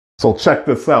So check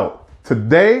this out.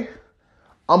 Today,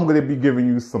 I'm going to be giving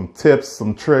you some tips,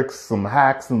 some tricks, some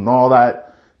hacks and all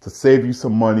that to save you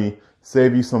some money,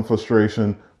 save you some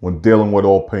frustration when dealing with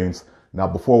oil paints. Now,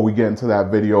 before we get into that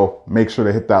video, make sure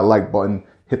to hit that like button,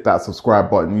 hit that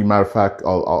subscribe button. As a matter of fact,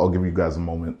 I'll give you guys a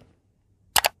moment.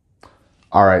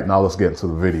 All right, now let's get into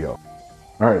the video.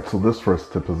 All right, so this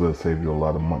first tip is going to save you a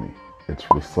lot of money. It's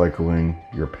recycling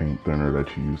your paint thinner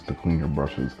that you use to clean your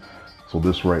brushes. So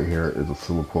this right here is a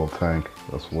Silicoil tank.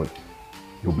 That's what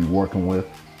you'll be working with.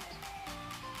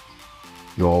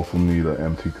 You'll also need an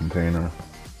empty container,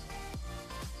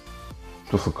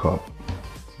 just a cup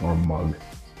or a mug.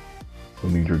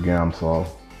 You'll need your Gamsol,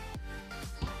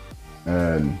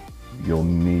 and you'll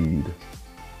need,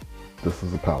 this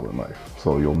is a palette knife.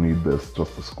 So you'll need this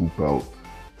just to scoop out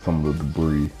some of the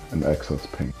debris and excess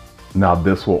paint. Now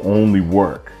this will only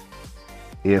work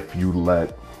if you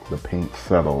let the paint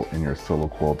settle in your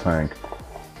Silicoil tank,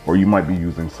 or you might be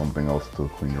using something else to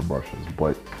clean your brushes,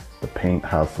 but the paint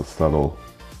has to settle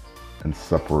and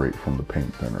separate from the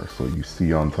paint thinner. So you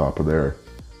see on top of there,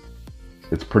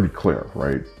 it's pretty clear,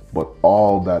 right? But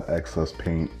all that excess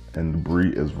paint and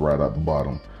debris is right at the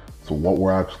bottom. So what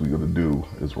we're actually gonna do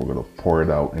is we're gonna pour it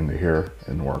out into here,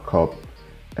 into our cup,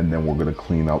 and then we're gonna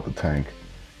clean out the tank.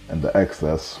 And the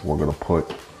excess we're gonna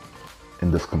put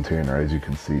in this container. As you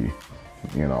can see,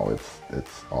 you know,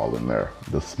 it's all in there.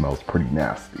 This smells pretty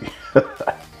nasty. So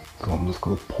I'm just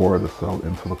gonna pour this out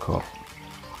into the cup.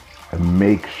 And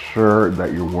make sure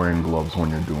that you're wearing gloves when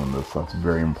you're doing this. That's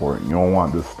very important. You don't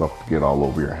want this stuff to get all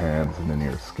over your hands and in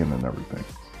your skin and everything.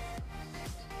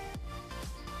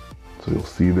 So you'll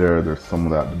see there's some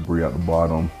of that debris at the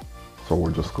bottom. So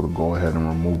we're just gonna go ahead and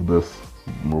remove this,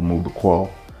 remove the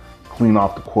coil, clean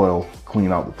off the coil,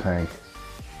 clean out the tank.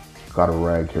 Got a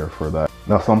rag here for that.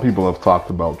 Now some people have talked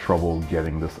about trouble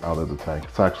getting this out of the tank.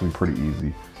 It's actually pretty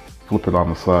easy. Flip it on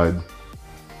the side,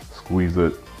 squeeze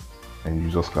it, and you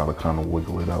just gotta kind of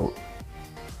wiggle it out.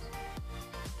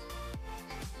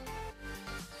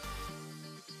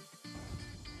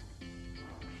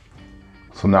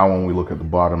 So now when we look at the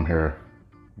bottom here,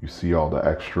 you see all the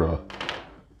extra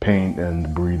paint and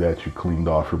debris that you cleaned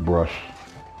off your brush.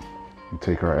 We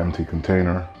take our empty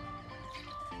container,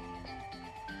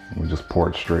 and we just pour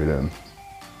it straight in.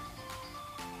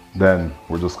 Then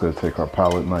we're just gonna take our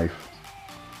palette knife.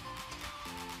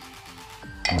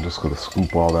 I'm just gonna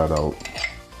scoop all that out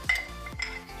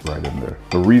right in there.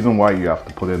 The reason why you have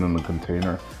to put it in the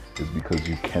container is because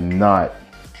you cannot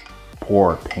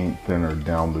pour paint thinner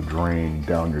down the drain,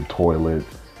 down your toilet.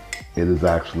 It is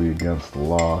actually against the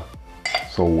law.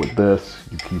 So with this,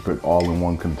 you keep it all in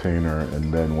one container,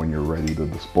 and then when you're ready to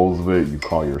dispose of it, you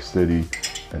call your city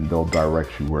and they'll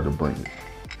direct you where to bring it.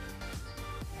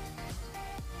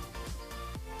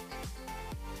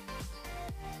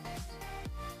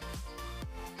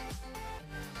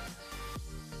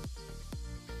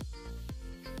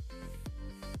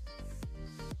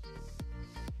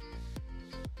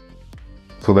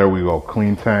 So there we go,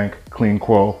 clean tank, clean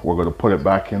coil. We're gonna put it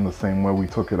back in the same way we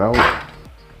took it out.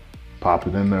 Pop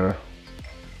it in there.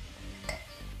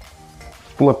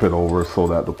 Flip it over so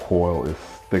that the coil is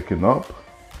thickened up.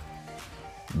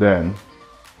 Then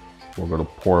we're gonna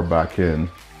pour back in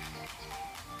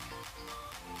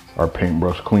our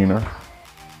paintbrush cleaner.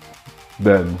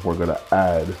 Then we're gonna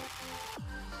add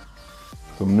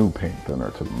some new paint thinner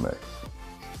to the mix.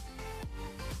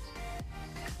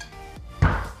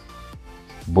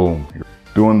 Boom.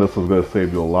 Doing this is gonna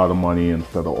save you a lot of money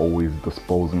instead of always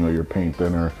disposing of your paint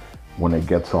thinner when it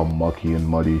gets all mucky and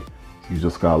muddy. You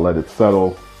just gotta let it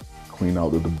settle, clean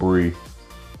out the debris,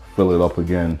 fill it up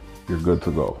again, you're good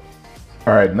to go.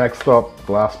 All right, next up,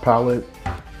 glass palette,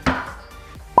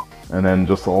 and then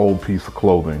just an old piece of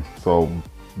clothing. So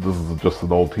this is just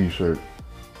an old t-shirt,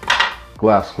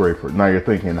 glass scraper. Now you're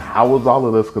thinking, how is all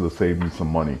of this gonna save you some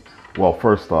money? Well,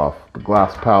 first off, the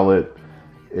glass palette,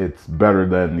 it's better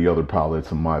than the other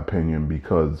palettes in my opinion,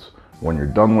 because when you're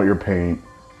done with your paint,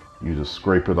 you just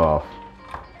scrape it off.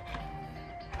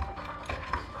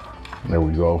 There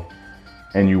we go.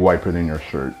 And you wipe it in your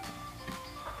shirt.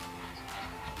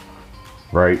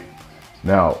 Right?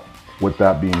 Now, with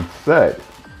that being said,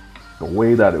 the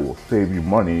way that it will save you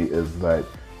money is that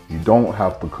you don't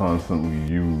have to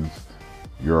constantly use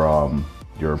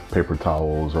your paper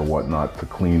towels or whatnot to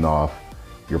clean off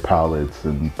your palettes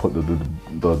and put the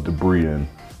debris in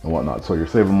and whatnot. So you're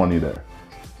saving money there.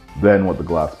 Then with the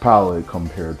glass palette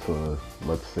compared to,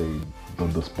 let's say, the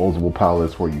disposable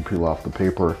palettes where you peel off the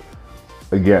paper,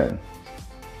 again,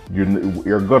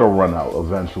 you're gonna run out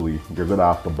eventually. You're gonna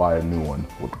have to buy a new one.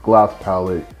 With the glass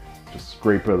palette, Just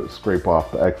scrape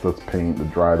off the excess paint, the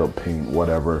dried up paint,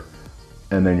 whatever,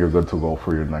 and then you're good to go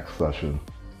for your next session.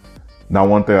 Now,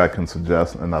 one thing I can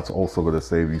suggest, and that's also going to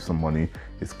save you some money,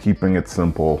 is keeping it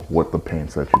simple with the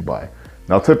paints that you buy.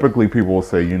 Now, typically people will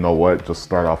say, you know what, just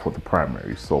start off with the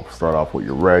primary. So start off with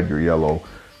your red, your yellow,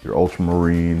 your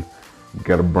ultramarine,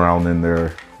 get a brown in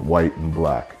there, white and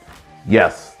black.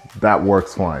 Yes, that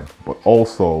works fine. But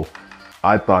also,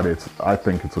 I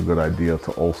think it's a good idea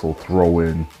to also throw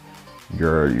in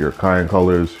your cayenne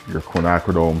colors, your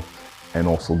quinacridone, and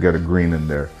also get a green in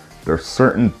there. There's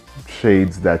certain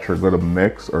shades that you're gonna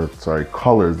mix, or sorry,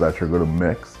 colors that you're gonna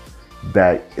mix,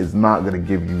 that is not gonna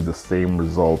give you the same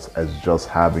results as just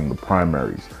having the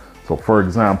primaries. So for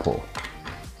example,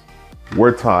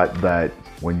 we're taught that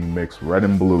when you mix red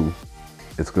and blue,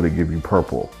 it's gonna give you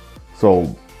purple.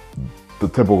 So the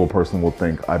typical person will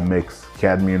think, I mix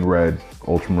cadmium red,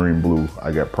 ultramarine blue,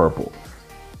 I get purple.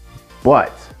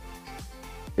 But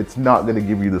it's not gonna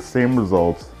give you the same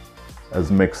results as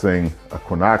mixing a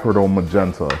quinacridone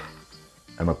magenta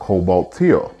and a cobalt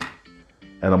teal.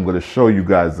 And I'm gonna show you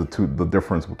guys the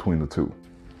difference between the two.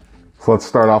 So let's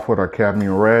start off with our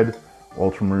cadmium red,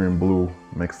 ultramarine blue,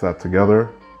 mix that together.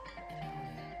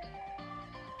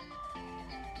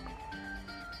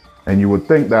 And you would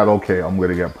think that, okay, I'm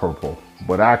gonna get purple,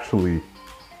 but actually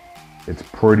it's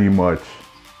pretty much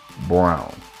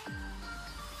brown.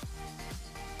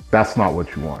 That's not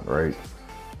what you want, right?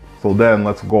 So then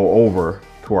let's go over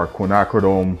to our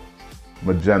quinacridone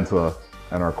magenta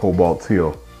and our cobalt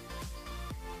teal.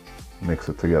 Mix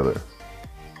it together.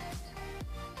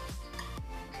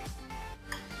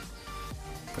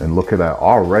 And look at that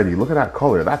already, look at that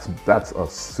color. That's a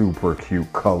super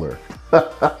cute color.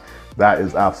 That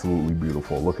is absolutely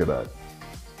beautiful, look at that.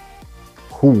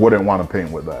 Who wouldn't want to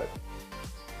paint with that?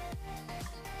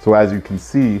 So as you can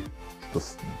see,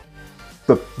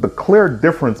 the clear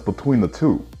difference between the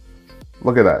two.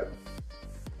 Look at that.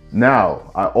 Now,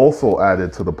 I also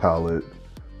added to the palette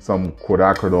some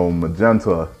quinacridone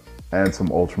magenta and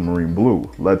some ultramarine blue.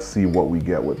 Let's see what we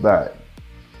get with that.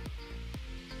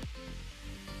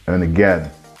 And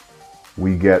again,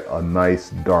 we get a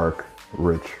nice, dark,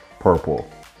 rich purple.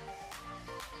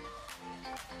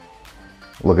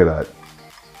 Look at that.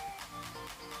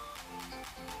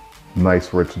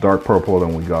 Nice, rich, dark purple,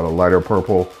 then we got a lighter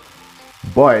purple.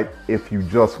 But if you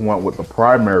just went with the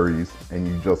primaries and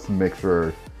you just mix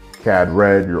your cad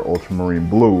red, your ultramarine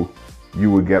blue,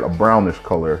 you would get a brownish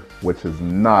color, which is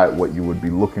not what you would be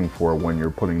looking for when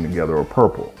you're putting together a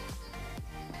purple.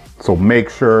 So make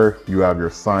sure you have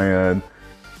your cyan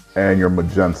and your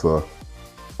magenta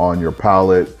on your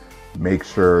palette. Make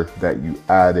sure that you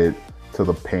add it to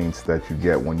the paints that you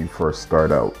get when you first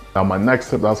start out. Now, my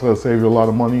next tip that's gonna save you a lot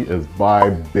of money is buy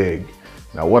big.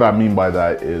 Now, what I mean by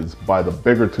that is buy the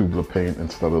bigger tubes of paint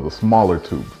instead of the smaller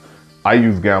tubes. I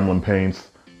use Gamblin paints.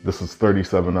 This is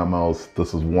 37 mLs,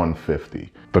 this is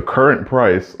 150. The current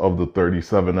price of the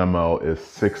 37 ml is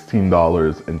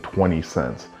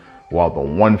 $16.20, while the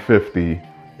 150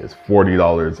 is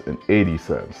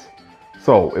 $40.80.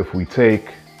 So if we take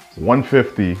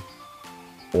 150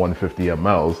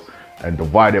 mLs and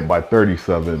divide it by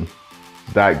 37,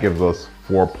 that gives us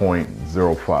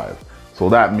 4.05. So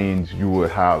that means you would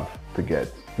have to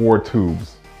get 4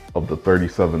 tubes of the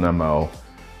 37 ml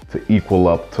to equal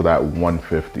up to that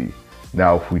 150.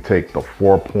 Now, if we take the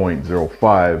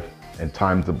 4.05 and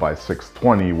times it by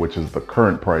 620, which is the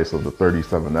current price of the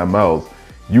 37 mLs,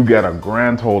 you get a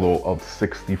grand total of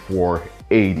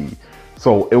 $64.80.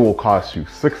 So it will cost you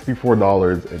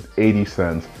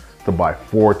 $64.80 to buy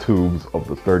 4 tubes of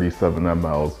the 37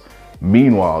 mLs.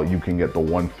 Meanwhile, you can get the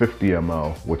 150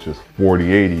 ml, which is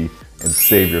 $40.80, and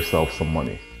save yourself some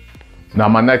money. Now,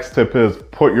 my next tip is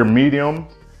put your medium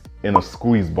in a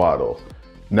squeeze bottle.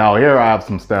 Now here I have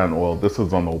some Stand Oil. This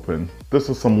is unopened. This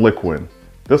is some liquid.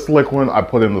 This liquid I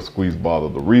put in the squeeze bottle.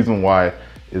 The reason why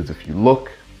is if you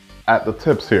look at the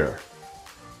tips here,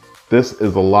 this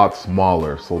is a lot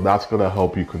smaller. So that's gonna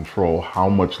help you control how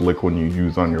much liquid you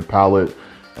use on your palette.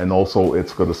 And also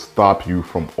it's gonna stop you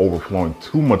from overflowing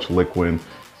too much liquid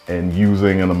and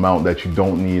using an amount that you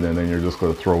don't need, and then you're just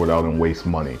gonna throw it out and waste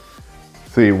money.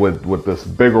 See, with this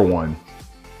bigger one,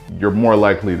 you're more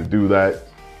likely to do that.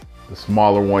 The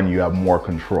smaller one, you have more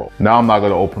control. Now I'm not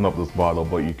gonna open up this bottle,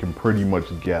 but you can pretty much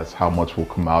guess how much will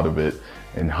come out of it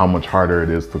and how much harder it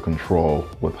is to control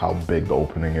with how big the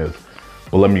opening is.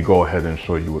 But let me go ahead and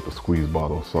show you with the squeeze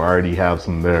bottle. So I already have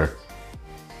some there.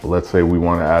 But let's say we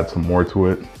wanna add some more to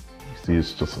it. You see,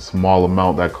 it's just a small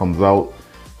amount that comes out.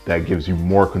 That gives you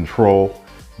more control.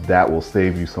 That will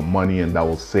save you some money, and that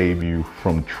will save you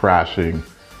from trashing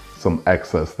some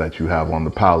excess that you have on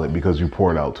the palette because you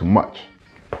poured out too much.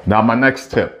 Now my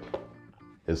next tip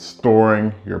is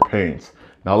storing your paints.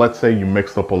 Now let's say you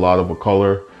mixed up a lot of a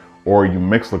color, or you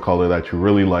mix the color that you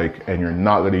really like and you're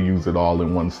not going to use it all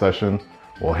in one session.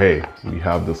 Well, hey, we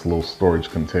have this little storage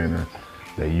container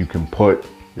that you can put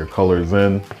your colors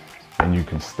in, and you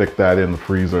can stick that in the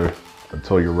freezer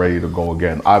until you're ready to go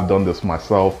again. I've done this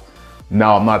myself.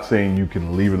 Now, I'm not saying you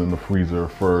can leave it in the freezer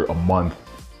for a month,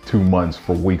 2 months,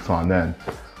 for weeks on end.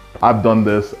 I've done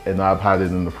this and I've had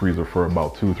it in the freezer for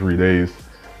about 2-3 days.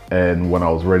 And when I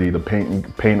was ready to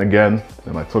paint again,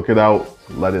 then I took it out,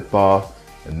 let it thaw,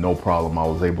 and no problem, I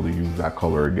was able to use that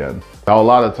color again. Now, a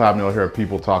lot of time you'll hear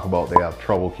people talk about they have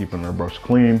trouble keeping their brush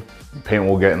clean. Paint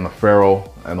will get in the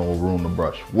ferrule and it will ruin the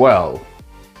brush. Well,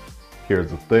 here's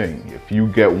the thing. If you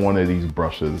get one of these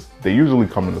brushes, they usually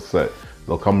come in a set.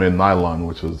 They'll come in nylon,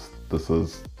 this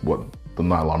is what the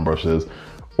nylon brush is,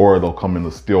 or they'll come in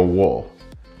the steel wool.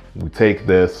 We take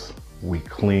this, we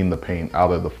clean the paint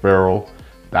out of the ferrule.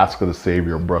 That's gonna save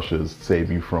your brushes, save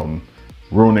you from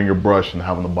ruining your brush and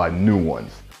having to buy new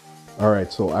ones. All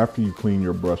right, so after you clean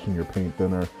your brush and your paint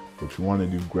thinner, what you wanna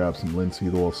do, grab some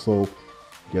linseed oil soap,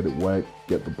 get it wet,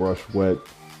 get the brush wet.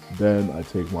 Then I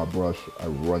take my brush, I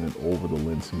run it over the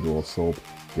linseed oil soap,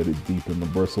 get it deep in the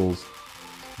bristles.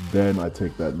 Then I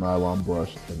take that nylon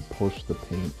brush and push the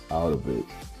paint out of it.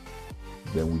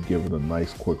 Then we give it a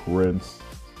nice quick rinse.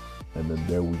 And then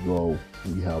there we go,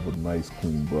 we have a nice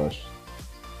clean brush.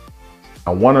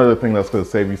 And one other thing that's gonna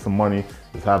save you some money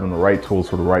is having the right tools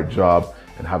for the right job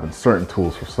and having certain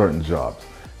tools for certain jobs.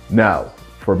 Now,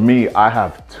 for me, I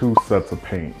have 2 sets of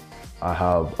paint. I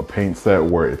have a paint set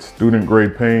where it's student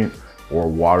grade paint or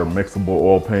water mixable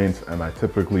oil paints, and I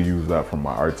typically use that for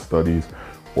my art studies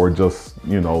or just,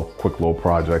 you know, quick little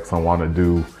projects I wanna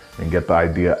do and get the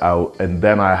idea out. And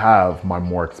then I have my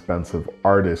more expensive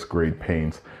artist grade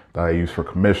paints that I use for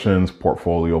commissions,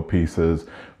 portfolio pieces,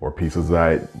 or pieces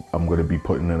that I'm gonna be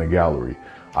putting in a gallery.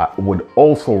 I would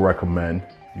also recommend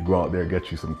you go out there,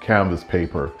 get you some canvas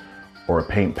paper or a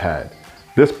paint pad.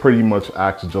 This pretty much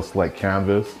acts just like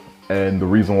canvas. And the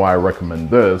reason why I recommend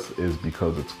this is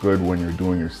because it's good when you're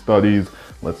doing your studies.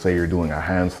 Let's say you're doing a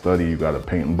hand study, you gotta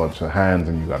paint a bunch of hands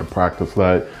and you gotta practice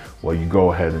that. Well, you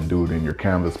go ahead and do it in your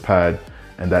canvas pad,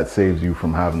 and that saves you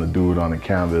from having to do it on a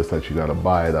canvas that you gotta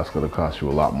buy. That's gonna cost you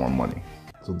a lot more money.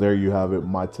 So there you have it,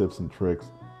 my tips and tricks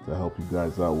to help you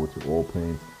guys out with your oil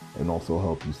paints and also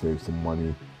help you save some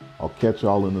money. I'll catch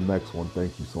y'all in the next one.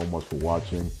 Thank you so much for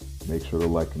watching. Make sure to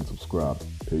like and subscribe.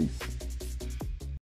 Peace.